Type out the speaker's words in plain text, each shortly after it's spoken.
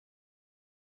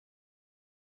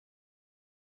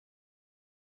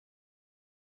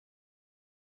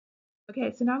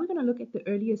Okay, so now we're going to look at the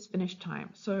earliest finish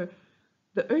time. So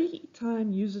the early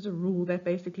time uses a rule that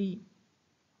basically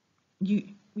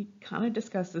we kind of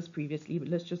discussed this previously, but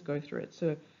let's just go through it.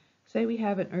 So say we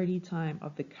have an early time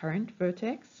of the current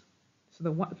vertex. So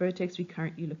the vertex we're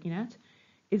currently looking at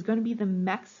is going to be the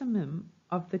maximum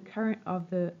of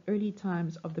the early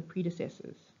times of the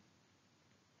predecessors.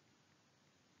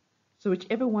 So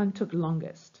whichever one took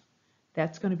longest,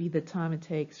 that's going to be the time it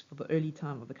takes for the early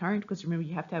time of the current, because remember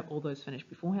you have to have all those finished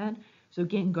beforehand. So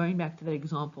again, going back to that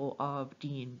example of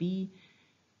D and B,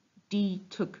 D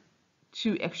took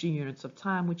 2 extra units of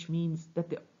time, which means that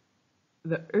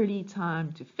the early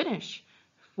time to finish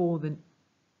for the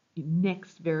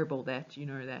next variable that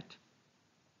that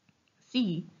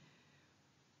C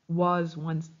was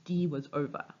once D was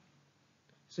over.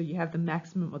 So you have the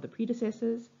maximum of the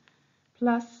predecessors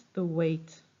plus the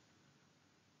weight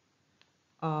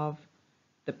of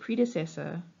the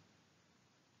predecessor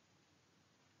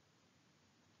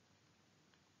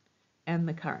and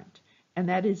the current. And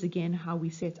that is again how we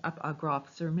set up our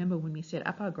graph. So remember, when we set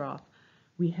up our graph,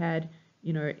 we had,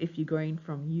 if you're going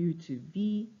from U to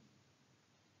V,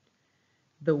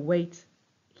 the weight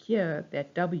here,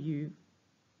 that W,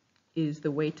 is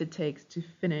the weight it takes to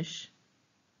finish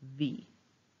V,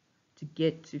 to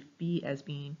get to B as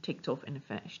being ticked off and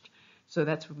finished. So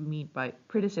that's what we mean by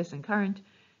predecessor and current.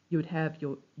 You would have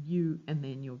your U and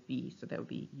then your V. So that would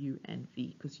be U and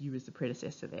V, because U is the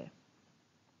predecessor there.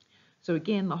 So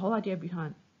again, the whole idea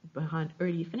behind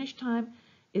early finish time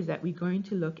is that we're going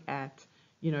to look at,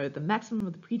 the maximum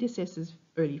of the predecessor's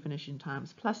early finishing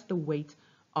times plus the weight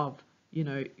of,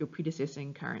 your predecessor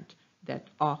and current, that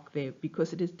arc there,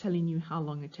 because it is telling you how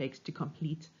long it takes to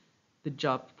complete the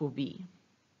job for V.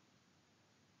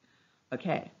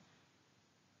 Okay.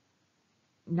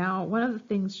 Now, one of the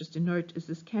things just to note is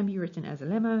this can be written as a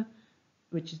lemma,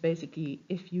 which is basically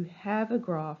if you have a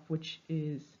graph which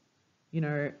is,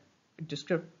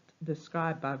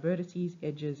 described by vertices,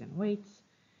 edges, and weights,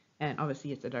 and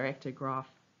obviously it's a directed graph,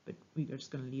 but we're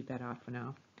just going to leave that out for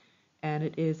now. And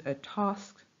it is a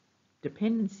task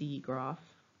dependency graph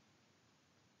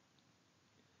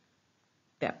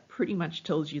that pretty much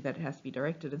tells you that it has to be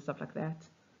directed and stuff like that.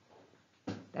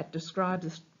 That describes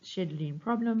a scheduling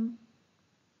problem,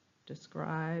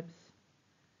 describes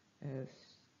a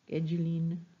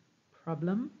scheduling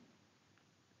problem.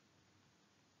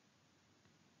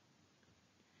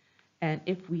 And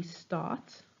if we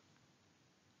start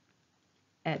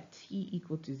at t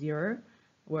equal to 0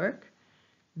 work,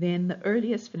 then the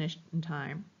earliest finishing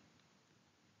time,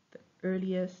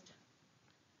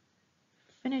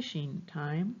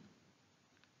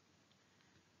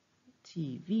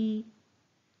 TV,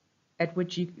 at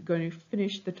which you're going to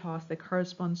finish the task that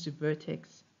corresponds to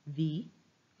vertex V,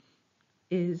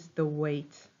 is the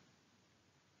weight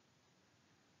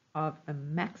of a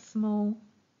maximal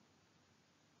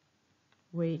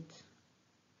weight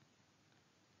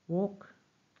walk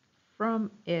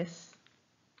from S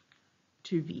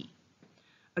to V.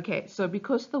 Okay, so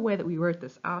because the way that we wrote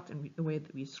this out and the way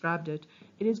that we described it,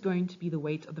 it is going to be the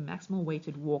weight of the maximal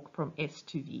weighted walk from S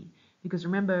to V. Because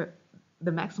remember,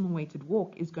 the maximal weighted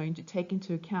walk is going to take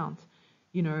into account,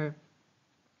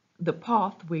 the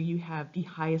path where you have the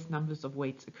highest numbers of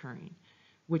weights occurring,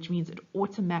 which means it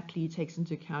automatically takes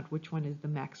into account which one is the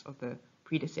max of the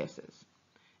predecessors.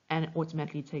 And it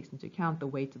automatically takes into account the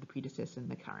weight of the predecessor and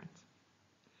the current.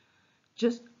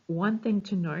 Just one thing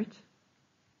to note.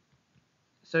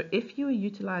 So if you were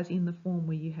utilizing the form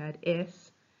where you had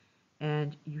S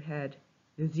and you had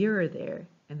the 0 there,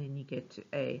 and then you get to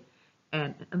A,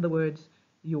 and in other words,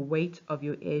 your weight of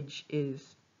your edge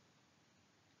is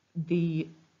the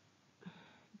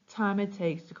time it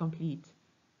takes to complete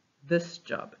this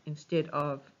job instead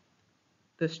of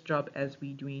this job as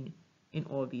we're doing in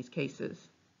all of these cases.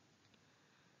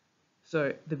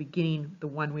 So the beginning, the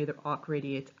one where the arc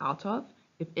radiates out of,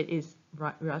 if it is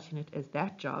writing it as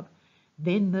that job,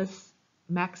 then this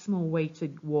maximal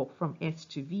weighted walk from S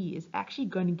to V is actually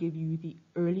going to give you the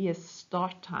earliest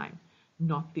start time,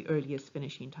 not the earliest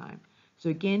finishing time. So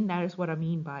again, that is what I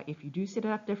mean by if you do set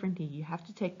it up differently, you have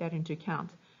to take that into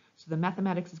account. So the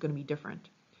mathematics is going to be different.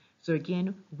 So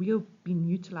again, we'll be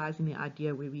utilizing the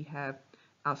idea where we have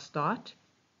our start,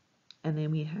 and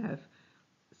then we have,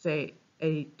 say,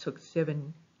 A took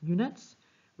 7 units,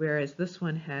 whereas this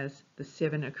one has the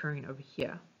 7 occurring over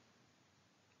here.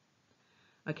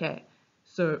 Okay,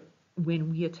 so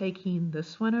when we are taking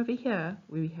this one over here,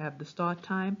 where we have the start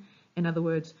time, in other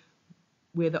words,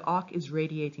 where the arc is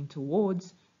radiating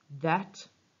towards, that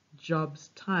job's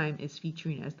time is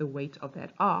featuring as the weight of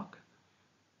that arc,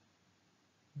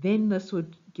 then this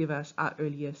would give us our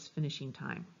earliest finishing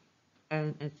time.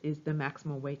 and it is the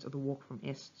maximal weight of the walk from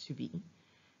S to V.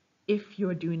 If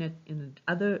you're doing it in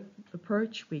another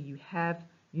approach where you have,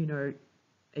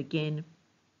 again,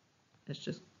 let's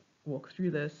just walk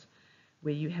through this,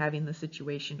 where you have in the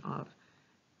situation of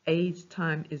A's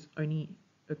time is only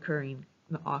occurring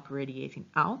in the arc radiating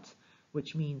out,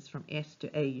 which means from S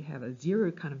to A you have a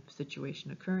 0 kind of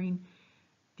situation occurring.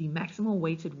 The maximal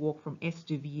weighted walk from S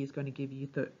to V is going to give you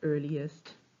the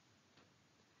earliest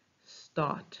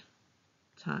start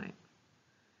time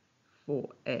for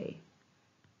A.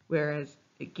 Whereas,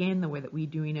 again, the way that we're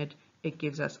doing it, it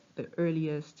gives us the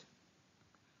earliest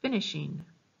finishing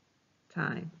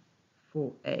time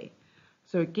for A.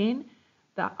 So again,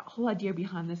 the whole idea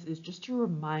behind this is just to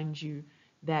remind you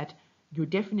that your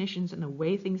definitions and the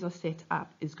way things are set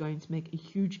up is going to make a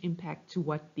huge impact to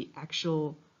what the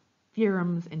actual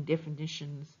theorems and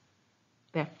definitions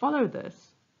that follow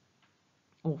this,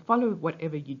 or follow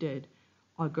whatever you did,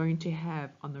 are going to have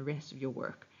on the rest of your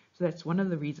work. So that's one of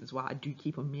the reasons why I do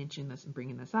keep on mentioning this and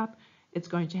bringing this up. It's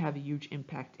going to have a huge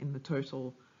impact in the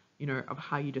total, of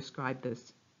how you describe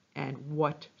this and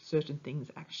what certain things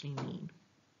actually mean.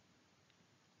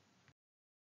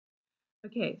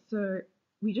 Okay, so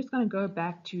we're just going to go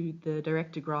back to the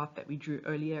director graph that we drew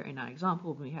earlier in our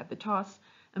example when we had the tasks.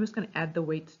 I'm just going to add the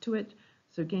weights to it.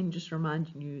 So again, just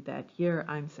reminding you that here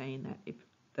I'm saying that if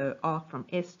the arc from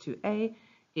S to A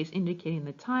is indicating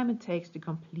the time it takes to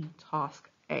complete task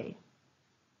A.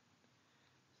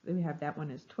 So then we have that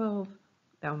one as 12.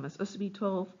 That one must also be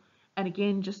 12. And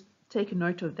again, just take a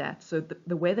note of that. So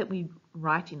the way that we're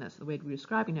writing this, the way that we're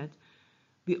describing it,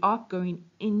 the arc going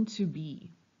into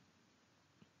B,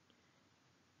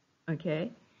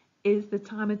 okay, is the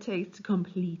time it takes to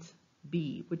complete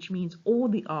B, which means all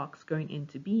the arcs going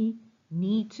into B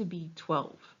need to be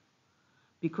 12,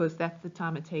 because that's the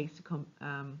time it takes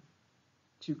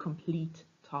to complete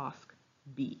task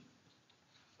B.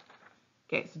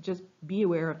 Okay, so just be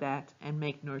aware of that and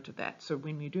make note of that. So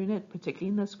when you're doing it, particularly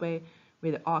in this way,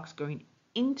 where the arcs going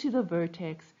into the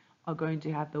vertex are going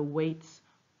to have the weights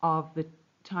of the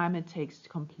time it takes to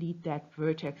complete that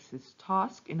vertex's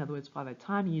task. In other words, by the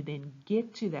time you then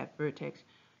get to that vertex,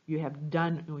 you have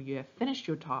done or you have finished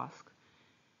your task.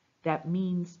 That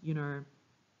means,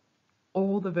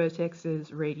 all the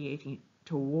vertexes radiating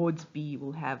towards B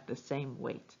will have the same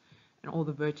weight, and all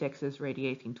the vertexes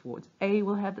radiating towards A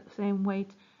will have the same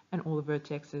weight, and all the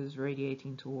vertexes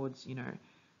radiating towards,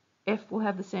 F will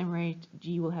have the same rate,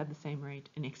 G will have the same rate,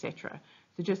 and etc.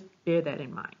 So just bear that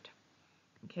in mind.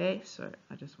 Okay, so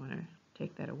I just want to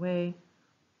take that away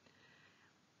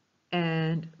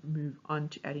and move on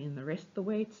to adding in the rest of the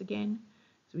weights again.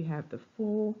 So we have the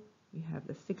 4, we have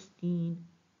the 16,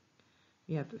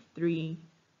 we have the 3,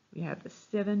 we have the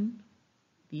 7.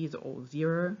 These are all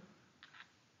 0.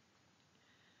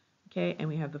 Okay, and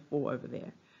we have the 4 over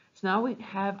there. So now we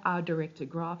have our director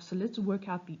graph. So let's work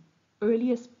out the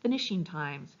earliest finishing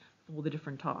times for the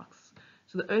different tasks.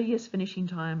 So the earliest finishing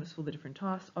times for the different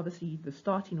tasks, obviously the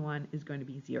starting one is going to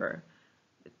be 0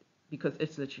 because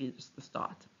it's literally just the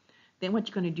start. Then what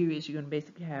you're going to do is you're going to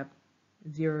basically have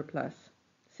 0 plus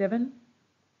 7,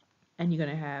 and you're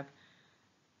going to have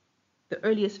the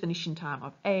earliest finishing time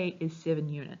of A is 7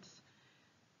 units.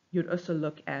 You'd also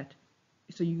look at,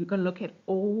 so you're going to look at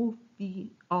all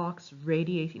the arcs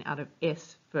radiating out of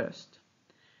S first.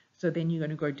 So then you're going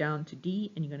to go down to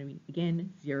D, and you're going to be,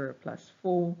 again, 0 plus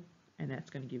 4, and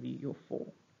that's going to give you your 4.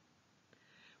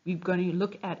 We're going to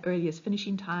look at earliest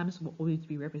finishing times, will always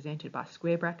be represented by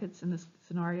square brackets in this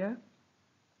scenario.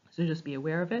 So just be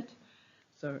aware of it.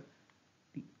 So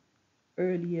the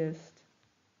earliest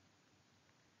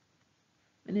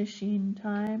finishing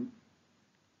time,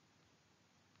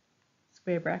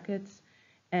 square brackets,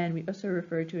 and we also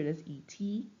refer to it as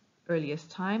ET, earliest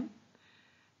time.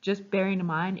 Just bearing in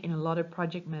mind, in a lot of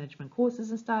project management courses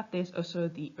and stuff, there's also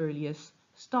the earliest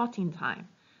starting time.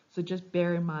 So just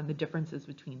bear in mind the differences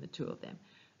between the two of them.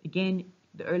 Again,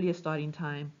 the earliest starting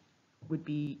time would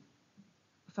be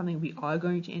something we are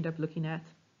going to end up looking at,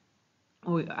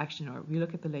 or actually no, we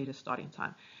look at the latest starting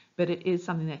time, but it is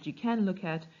something that you can look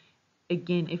at,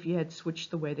 again, if you had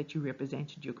switched the way that you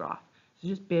represented your graph. So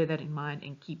just bear that in mind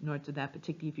and keep notes of that,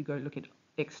 particularly if you go look at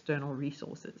external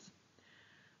resources.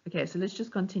 Okay, so let's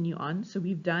just continue on. So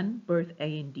we've done both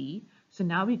A and D. So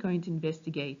now we're going to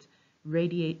investigate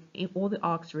all the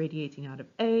arcs radiating out of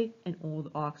A and all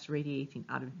the arcs radiating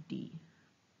out of D.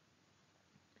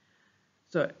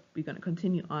 So we're going to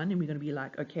continue on, and we're going to be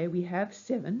like, okay, we have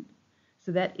 7.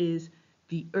 So that is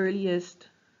the earliest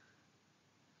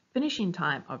finishing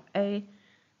time of A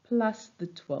plus the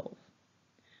 12.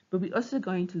 But we're also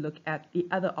going to look at the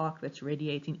other arc that's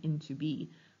radiating into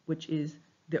B, which is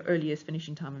the earliest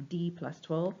finishing time of D plus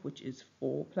 12, which is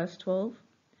 4 plus 12.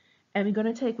 And we're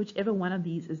going to take whichever one of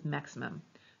these is maximum.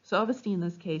 So obviously in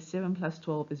this case, 7 plus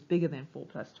 12 is bigger than 4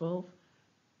 plus 12.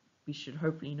 We should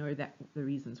hopefully know that the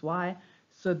reasons why.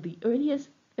 So the earliest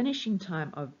finishing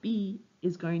time of B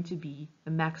is going to be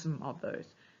the maximum of those.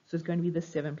 So it's going to be the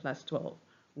 7 plus 12.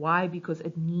 Why? Because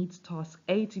it needs task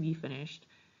A to be finished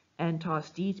and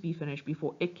task D to be finished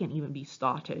before it can even be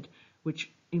started,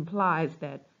 which implies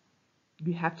that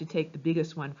you have to take the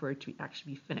biggest one for it to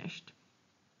actually be finished.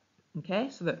 Okay,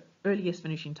 so the earliest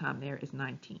finishing time there is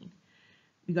 19.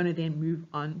 We're going to then move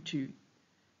on to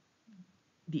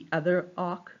the other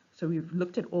arc. So we've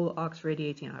looked at all the arcs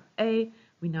radiating out of A.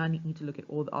 We now need to look at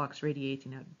all the arcs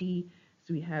radiating out of D.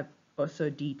 So we have also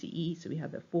D to E. So we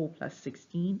have the 4 plus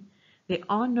 16. There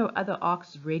are no other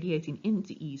arcs radiating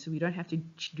into E, so we don't have to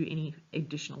do any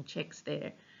additional checks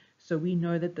there. So we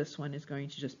know that this one is going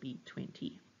to just be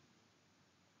 20.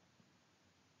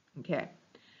 Okay.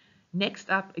 Next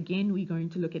up, again, we're going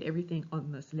to look at everything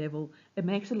on this level. It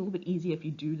makes it a little bit easier if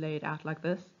you do lay it out like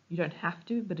this. You don't have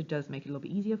to, but it does make it a little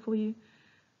bit easier for you.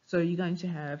 So you're going to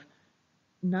have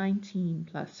 19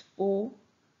 plus 4,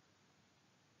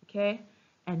 okay?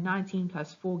 And 19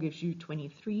 plus 4 gives you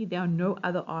 23. There are no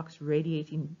other arcs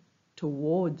radiating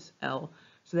towards L,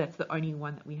 so that's the only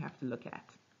one that we have to look at.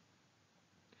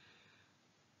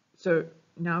 So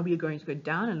now we are going to go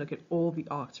down and look at all the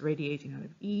arcs radiating out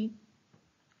of E.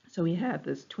 So we have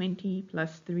this 20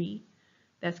 plus 3.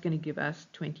 That's going to give us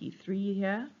 23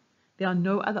 here. There are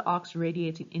no other arcs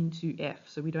radiating into F,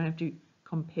 so we don't have to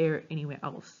compare anywhere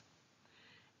else.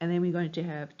 And then we're going to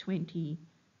have 20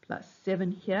 plus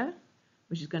 7 here,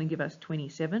 which is going to give us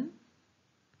 27.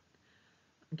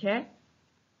 Okay?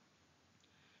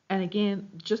 And again,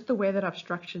 just the way that I've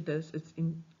structured this, it's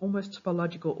in almost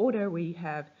topological order where you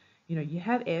have, you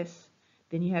have S,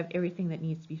 then you have everything that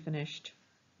needs to be finished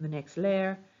in the next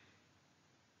layer,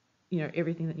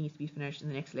 everything that needs to be finished in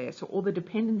the next layer. So all the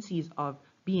dependencies of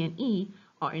B and E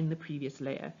are in the previous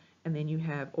layer. And then you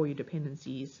have all your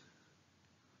dependencies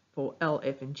for L,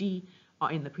 F, and G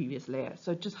are in the previous layer.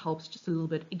 So it just helps just a little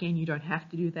bit. Again, you don't have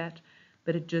to do that,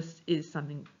 but it just is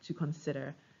something to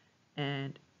consider.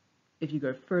 And if you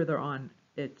go further on,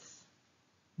 it's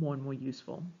more and more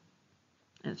useful.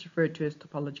 And it's referred to as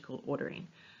topological ordering.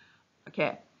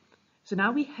 Okay, so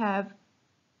now we have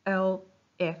L,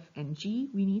 F, and G.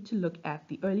 We need to look at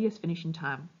the earliest finishing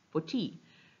time for T.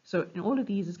 So in all of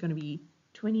these, it's going to be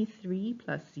 23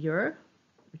 plus 0,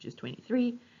 which is 23.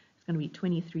 It's going to be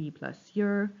 23 plus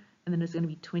 0, and then it's going to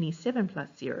be 27 plus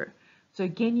 0. So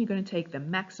again, you're going to take the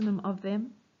maximum of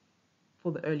them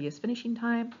for the earliest finishing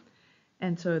time.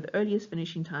 And so the earliest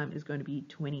finishing time is going to be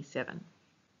 27.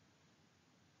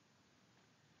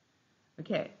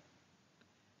 Okay.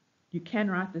 You can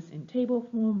write this in table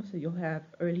form, so you'll have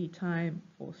early time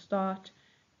for start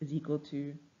is equal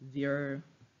to 0,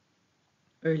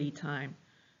 early time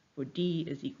for D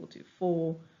is equal to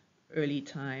 4, early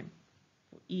time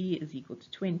for E is equal to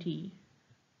 20,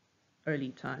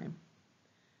 early time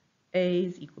A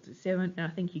is equal to 7, and I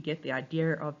think you get the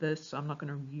idea of this, so I'm not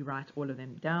going to rewrite all of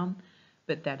them down,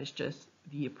 but that is just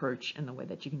the approach and the way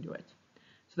that you can do it.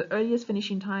 So the earliest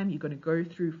finishing time, you're going to go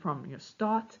through from your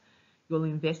start. You'll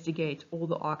investigate all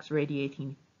the arcs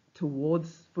radiating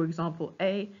towards, for example,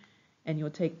 A, and you'll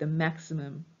take the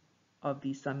maximum of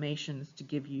these summations to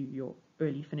give you your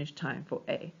early finish time for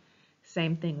A.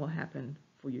 Same thing will happen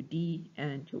for your D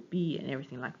and your B and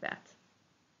everything like that.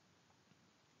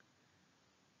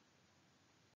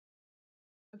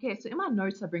 Okay, so in my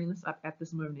notes, I bring this up at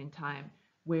this moment in time,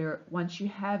 where once you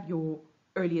have your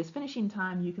earliest finishing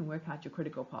time, you can work out your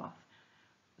critical path.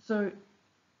 So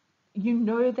you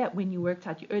know that when you worked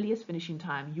out your earliest finishing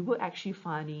time, you were actually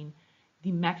finding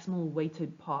the maximal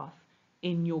weighted path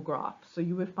in your graph. So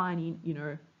you were finding,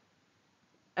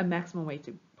 a maximal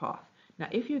weighted path. Now,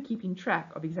 if you're keeping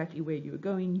track of exactly where you were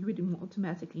going, you would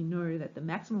automatically know that the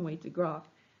maximal weighted graph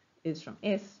is from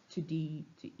S to D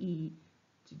to E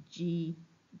to G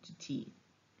to T.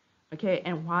 Okay,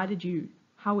 and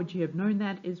how would you have known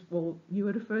that is, well, you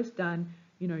would have first done,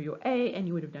 your A, and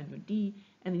you would have done your D,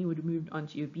 and then you would have moved on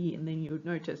to your B, and then you would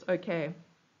notice, okay,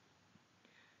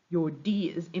 your D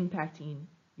is impacting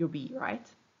your B, right?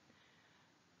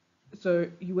 So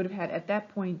you would have had, at that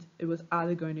point, it was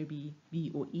either going to be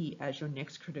B or E as your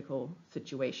next critical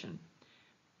situation.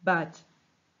 But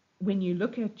when you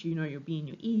look at, your B and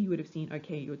your E, you would have seen,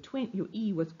 okay, your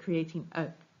E was creating a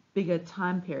bigger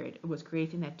time period. It was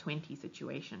creating that 20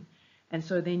 situation. And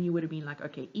so then you would have been like,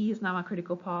 okay, E is now my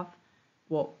critical path.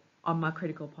 Well, on my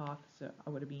critical path, so I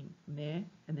would have been there,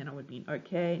 and then I would have been,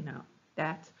 okay, now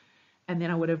that. And then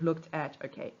I would have looked at,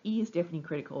 okay, E is definitely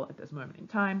critical at this moment in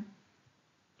time.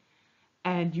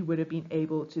 And you would have been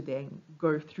able to then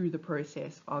go through the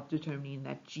process of determining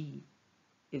that G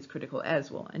is critical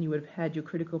as well. And you would have had your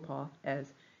critical path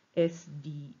as S,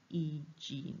 D, E,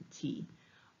 G, and T.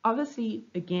 Obviously,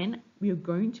 again, we are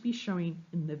going to be showing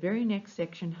in the very next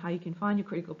section how you can find your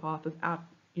critical path without,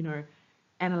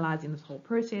 analyzing this whole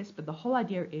process. But the whole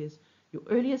idea is your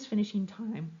earliest finishing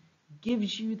time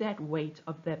gives you that weight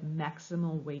of that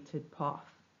maximal weighted path.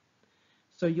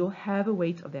 So you'll have a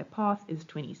weight of that path is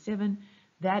 27.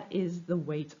 That is the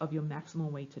weight of your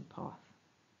maximal weighted path,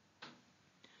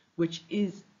 which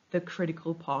is the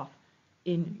critical path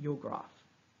in your graph.